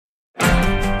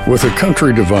With a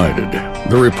country divided,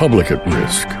 the republic at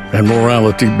risk, and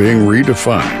morality being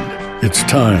redefined, it's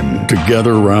time to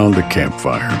gather around a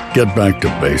campfire, get back to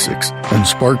basics, and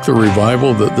spark the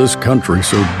revival that this country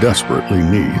so desperately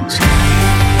needs.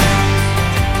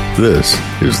 This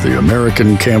is the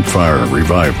American Campfire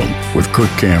Revival with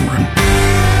Kirk Cameron.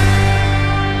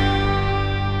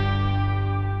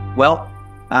 Well,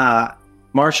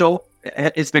 Marshall,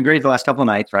 it's been great the last couple of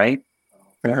nights, right?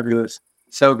 Fabulous.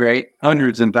 So great.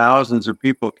 Hundreds and thousands of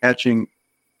people catching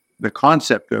the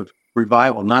concept of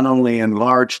revival, not only in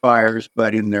large fires,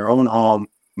 but in their own home,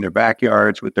 in their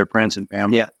backyards, with their friends and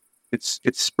family. Yeah. It's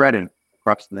spreading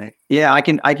across the nation. Yeah, I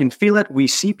can feel it. We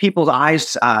see people's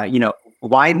eyes,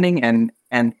 widening,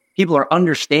 and people are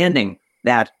understanding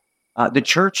that the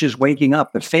church is waking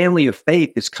up. The family of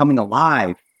faith is coming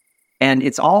alive. And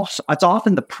it's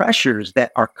often the pressures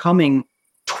that are coming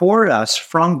toward us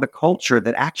from the culture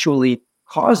that actually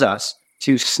cause us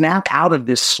to snap out of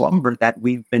this slumber that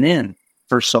we've been in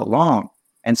for so long.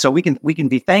 And so we can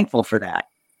be thankful for that.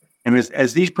 And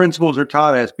as these principles are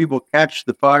taught, as people catch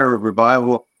the fire of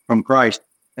revival from Christ,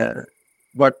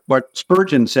 what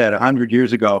Spurgeon said 100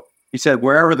 years ago, he said,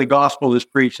 wherever the gospel is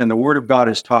preached and the word of God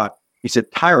is taught, he said,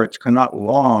 tyrants cannot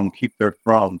long keep their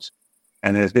thrones.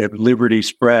 And as liberty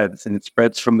spreads, and it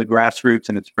spreads from the grassroots,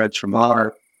 and it spreads from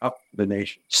up the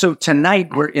nation. So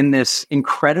tonight we're in this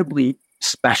incredibly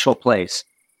special place.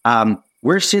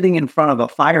 We're sitting in front of a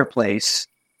fireplace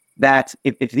that,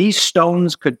 if these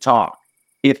stones could talk,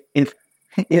 if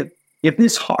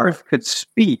this hearth could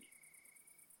speak,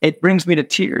 it brings me to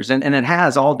tears, and it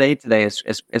has all day today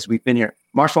as we've been here.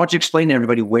 Marshall, why don't you explain to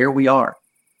everybody where we are?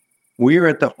 We are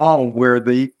at the home where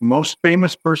the most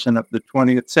famous person of the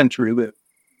 20th century lived.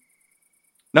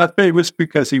 Not famous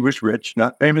because he was rich,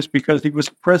 not famous because he was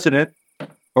president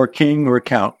or king or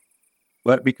count,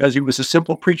 but because he was a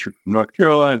simple preacher from North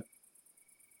Carolina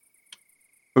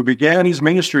who began his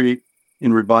ministry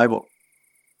in revival.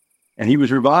 And he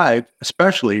was revived,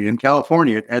 especially in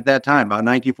California at that time, about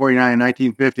 1949 and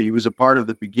 1950. He was a part of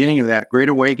the beginning of that Great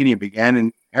Awakening. It began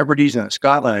in Hebrides and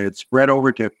Scotland. It spread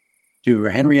over to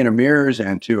Henrietta Mears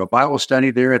and to a Bible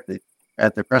study there at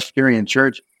the Presbyterian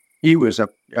Church. He was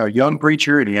a young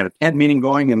preacher, and he had a tent meeting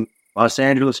going in Los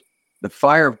Angeles. The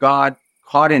fire of God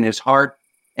caught in his heart,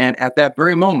 and at that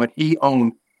very moment, he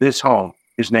owned this home.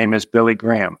 His name is Billy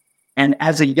Graham. And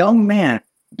as a young man,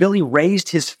 Billy raised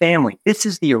his family. This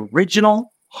is the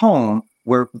original home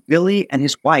where Billy and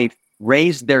his wife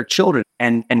raised their children,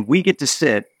 and we get to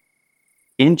sit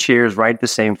in chairs right at the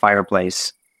same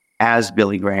fireplace as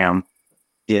Billy Graham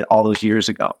did all those years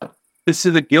ago. This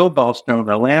is a Gilgal stone,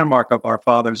 a landmark of our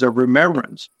fathers, a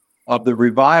remembrance of the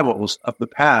revivals of the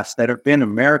past that have been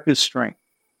America's strength.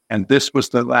 And this was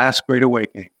the last Great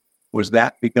Awakening, was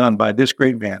that begun by this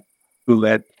great man who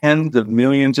led tens of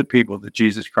millions of people to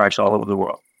Jesus Christ all over the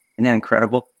world. Isn't that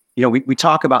incredible? You know, we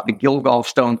talk about the Gilgal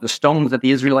stones, the stones that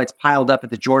the Israelites piled up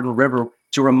at the Jordan River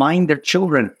to remind their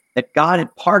children that God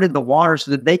had parted the water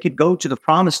so that they could go to the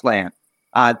promised land.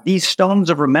 These stones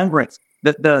of remembrance,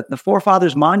 the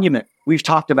forefathers' monument we've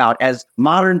talked about as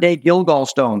modern day Gilgal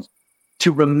stones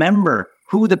to remember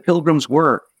who the pilgrims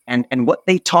were and what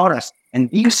they taught us. And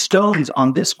these stones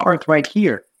on this hearth right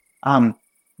here,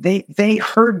 they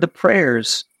heard the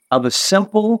prayers of a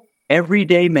simple,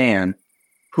 everyday man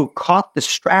who caught the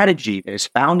strategy that is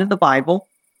found in the Bible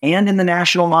and in the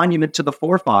National Monument to the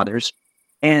Forefathers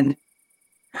and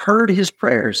heard his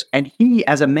prayers. And he,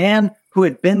 as a man who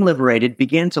had been liberated,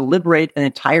 began to liberate an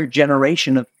entire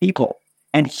generation of people.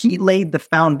 And he laid the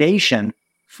foundation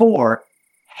for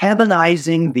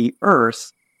heavenizing the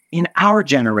earth in our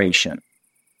generation.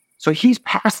 So he's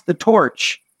passed the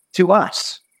torch to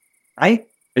us, right?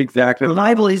 Exactly.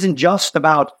 Revival isn't just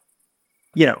about,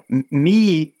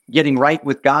 me getting right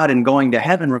with God and going to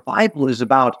heaven. Revival is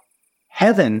about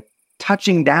heaven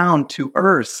touching down to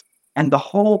earth and the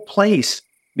whole place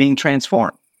being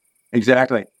transformed.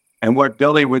 Exactly. And what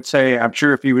Billy would say, I'm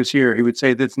sure if he was here, he would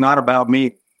say, that's not about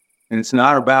me. And it's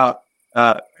not about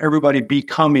everybody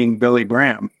becoming Billy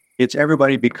Graham. It's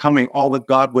everybody becoming all that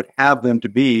God would have them to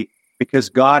be, because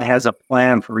God has a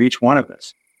plan for each one of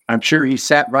us. I'm sure he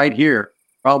sat right here,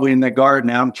 probably in the garden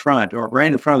out in front, or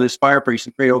right in front of this fireplace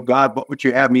and prayed, oh God, what would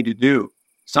you have me to do?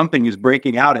 Something is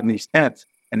breaking out in these tents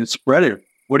and it's spreading.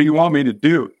 What do you want me to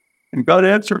do? And God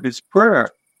answered his prayer.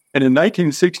 And in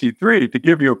 1963, to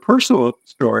give you a personal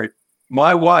story,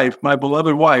 my wife, my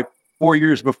beloved wife, 4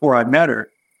 years before I met her,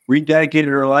 rededicated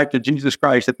her life to Jesus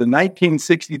Christ at the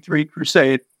 1963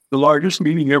 crusade, the largest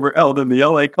meeting ever held in the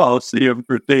LA Coliseum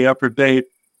for day after day,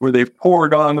 where they've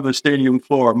poured onto the stadium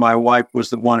floor. My wife was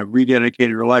the one who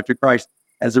rededicated her life to Christ.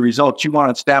 As a result, she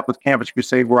wanted staff with Campus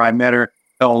Crusade, where I met her,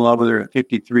 fell in love with her, and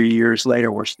 53 years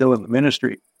later, we're still in the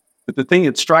ministry. But the thing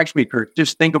that strikes me, Kirk,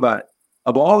 just think about it.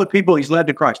 Of all the people he's led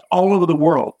to Christ all over the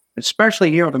world,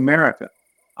 especially here in America,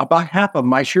 about half of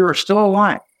them, I sure, are still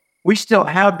alive. We still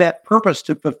have that purpose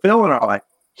to fulfill in our life.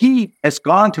 He has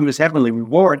gone to his heavenly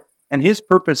reward, and his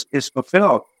purpose is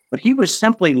fulfilled. But he was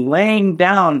simply laying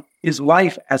down his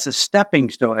life as a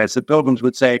stepping stone, as the Pilgrims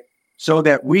would say, so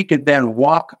that we could then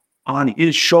walk on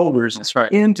his shoulders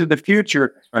into the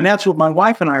future. And that's what my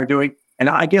wife and I are doing. And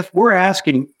I guess we're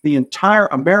asking the entire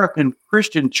American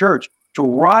Christian church to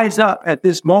rise up at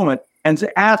this moment and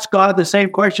to ask God the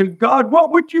same question. God,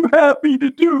 what would you have me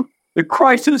to do? The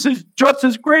crisis is just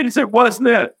as great as it was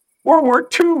then. World War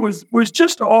II was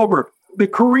just over. The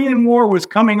Korean War was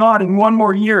coming on in one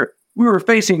more year. We were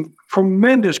facing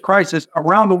tremendous crisis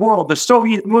around the world. The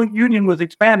Soviet Union was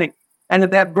expanding. And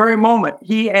at that very moment,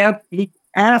 he asked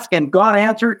and God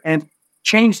answered and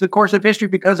changed the course of history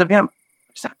because of him.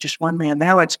 It's not just one man.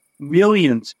 Now it's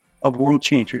millions of world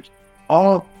changers,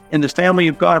 all in the family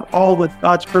of God, all with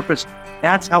God's purpose.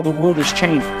 That's how the world has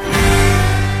changed.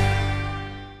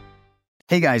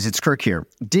 Hey guys, it's Kirk here.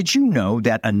 Did you know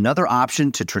that another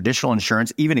option to traditional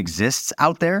insurance even exists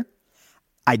out there?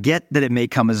 I get that it may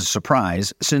come as a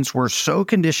surprise since we're so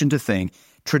conditioned to think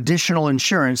traditional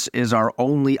insurance is our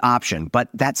only option, but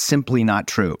that's simply not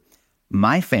true.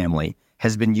 My family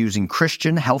has been using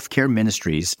Christian healthcare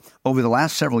ministries over the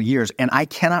last several years, and I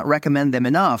cannot recommend them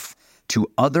enough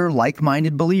to other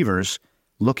like-minded believers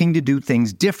looking to do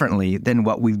things differently than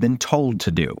what we've been told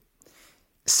to do.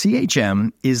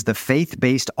 CHM is the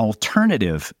faith-based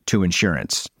alternative to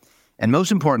insurance. And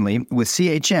most importantly, with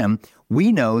CHM,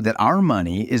 we know that our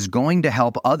money is going to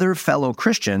help other fellow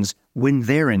Christians when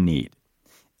they're in need.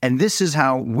 And this is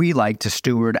how we like to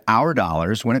steward our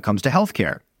dollars when it comes to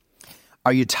healthcare.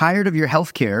 Are you tired of your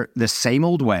healthcare the same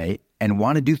old way and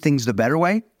want to do things the better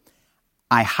way?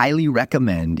 I highly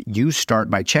recommend you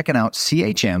start by checking out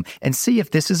CHM and see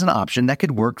if this is an option that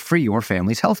could work for your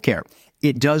family's healthcare.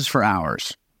 It does for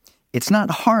ours. It's not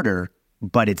harder,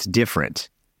 but it's different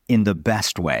in the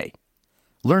best way.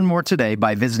 Learn more today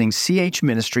by visiting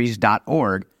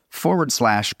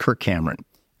chministries.org/Kirk Cameron.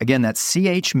 Again, that's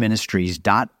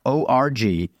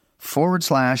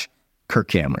chministries.org/Kirk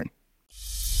Cameron.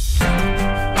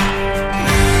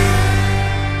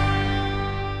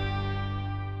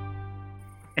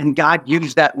 And God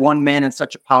used that one man in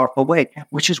such a powerful way,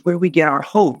 which is where we get our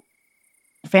hope.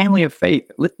 Family of faith,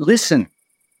 listen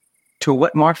to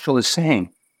what Marshall is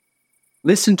saying.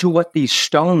 Listen to what these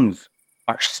stones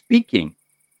are speaking.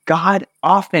 God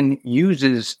often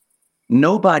uses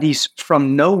nobodies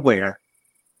from nowhere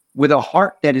with a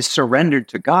heart that is surrendered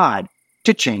to God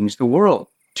to change the world,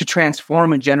 to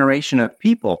transform a generation of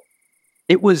people.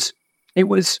 It was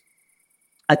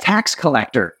a tax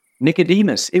collector,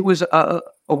 Nicodemus. It was a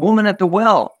woman at the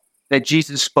well that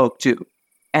Jesus spoke to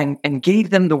and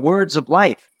gave them the words of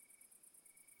life.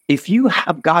 If you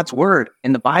have God's word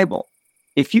in the Bible,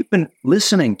 if you've been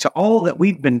listening to all that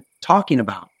we've been talking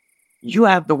about, you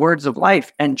have the words of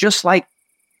life. And just like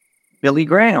Billy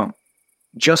Graham,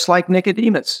 just like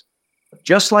Nicodemus,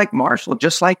 just like Marshall,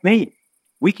 just like me,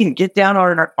 we can get down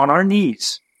on our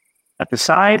knees at the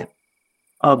side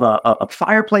of a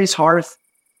fireplace hearth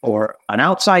or an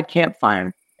outside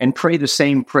campfire and pray the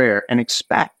same prayer and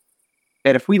expect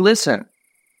that if we listen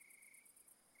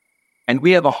and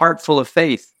we have a heart full of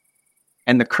faith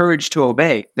and the courage to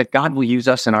obey, that God will use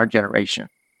us in our generation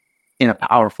in a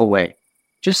powerful way.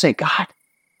 Just say, God,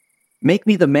 make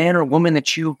me the man or woman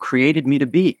that you created me to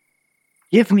be.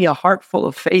 Give me a heart full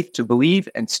of faith to believe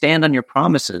and stand on your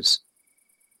promises.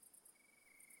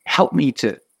 Help me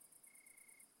to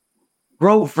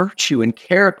grow virtue and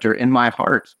character in my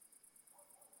heart.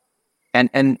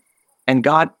 And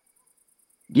God,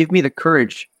 give me the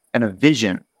courage and a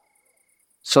vision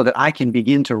so that I can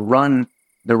begin to run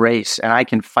the race and I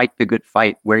can fight the good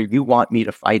fight where you want me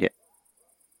to fight it.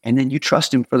 And then you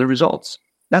trust him for the results.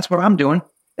 That's what I'm doing.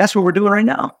 That's what we're doing right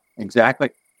now. Exactly.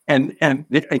 And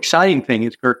the exciting thing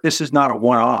is, Kirk, this is not a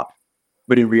one-off,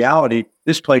 but in reality,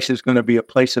 this place is going to be a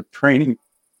place of training.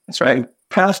 That's right.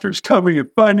 Pastors coming and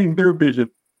finding their vision.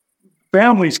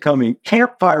 Families coming,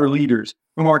 campfire leaders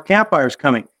from our campfires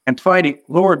coming and fighting,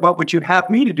 Lord, what would you have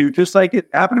me to do? Just like it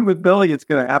happened with Billy, it's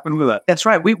going to happen with us. That's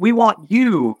right. We want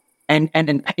you and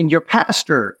your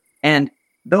pastor and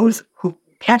those who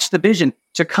catch the vision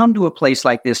to come to a place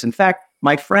like this. In fact,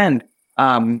 my friend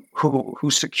who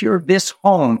secured this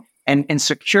home and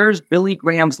secures Billy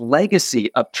Graham's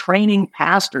legacy of training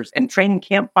pastors and training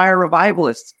campfire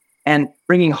revivalists and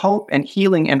bringing hope and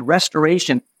healing and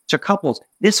restoration to couples.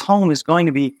 This home is going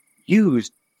to be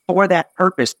used for that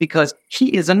purpose because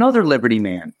he is another Liberty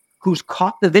man who's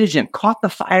caught the vision, caught the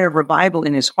fire of revival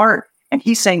in his heart. And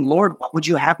he's saying, Lord, what would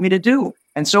you have me to do?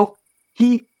 And so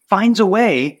he finds a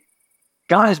way.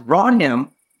 God has brought him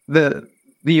the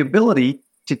ability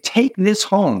to take this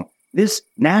home, this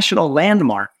national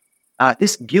landmark,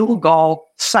 this Gilgal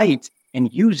site,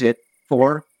 and use it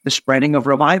for the spreading of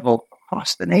revival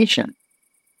across the nation.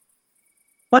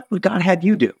 What would God have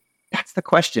you do? That's the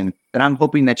question that I'm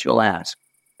hoping that you'll ask.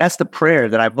 That's the prayer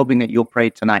that I'm hoping that you'll pray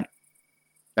tonight.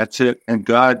 That's it. And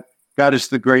God is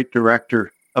the great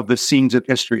director of the scenes of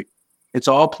history. It's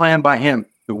all planned by him.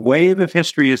 The wave of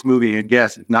history is moving, and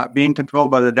yes, it's not being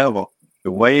controlled by the devil.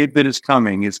 The wave that is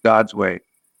coming is God's wave.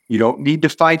 You don't need to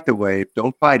fight the wave.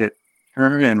 Don't fight it.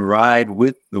 Turn and ride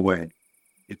with the wave.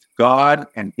 It's God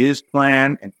and his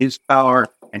plan and his power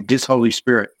and his Holy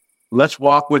Spirit. Let's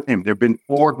walk with him. There have been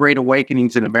 4 great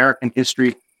awakenings in American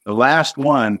history. The last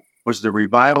one was the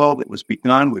revival that was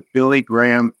begun with Billy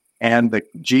Graham and the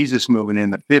Jesus movement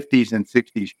in the 50s and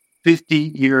 60s, 50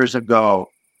 years ago.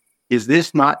 Is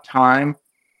this not time?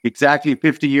 Exactly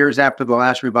 50 years after the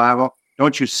last revival?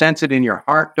 Don't you sense it in your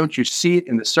heart? Don't you see it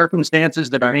in the circumstances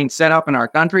that are being set up in our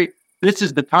country? This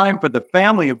is the time for the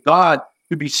family of God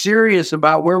to be serious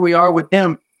about where we are with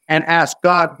him and ask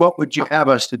God, what would you have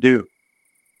us to do?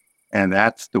 And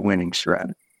that's the winning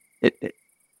strategy. It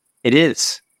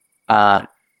is. I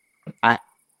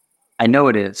know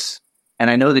it is. And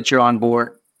I know that you're on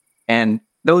board. And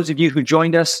those of you who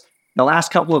joined us the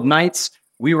last couple of nights,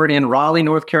 we were in Raleigh,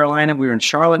 North Carolina. We were in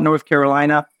Charlotte, North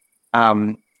Carolina.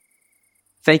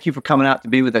 Thank you for coming out to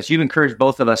be with us. You've encouraged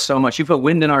both of us so much. You put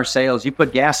wind in our sails. You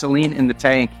put gasoline in the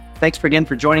tank. Thanks again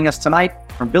for joining us tonight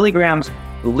from Billy Graham's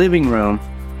living room.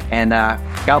 And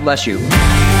God bless you.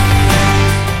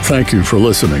 Thank you for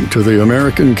listening to the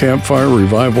American Campfire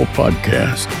Revival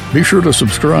Podcast. Be sure to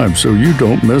subscribe so you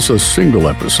don't miss a single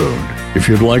episode. If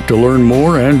you'd like to learn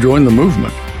more and join the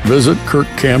movement, visit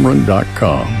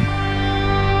kirkcameron.com.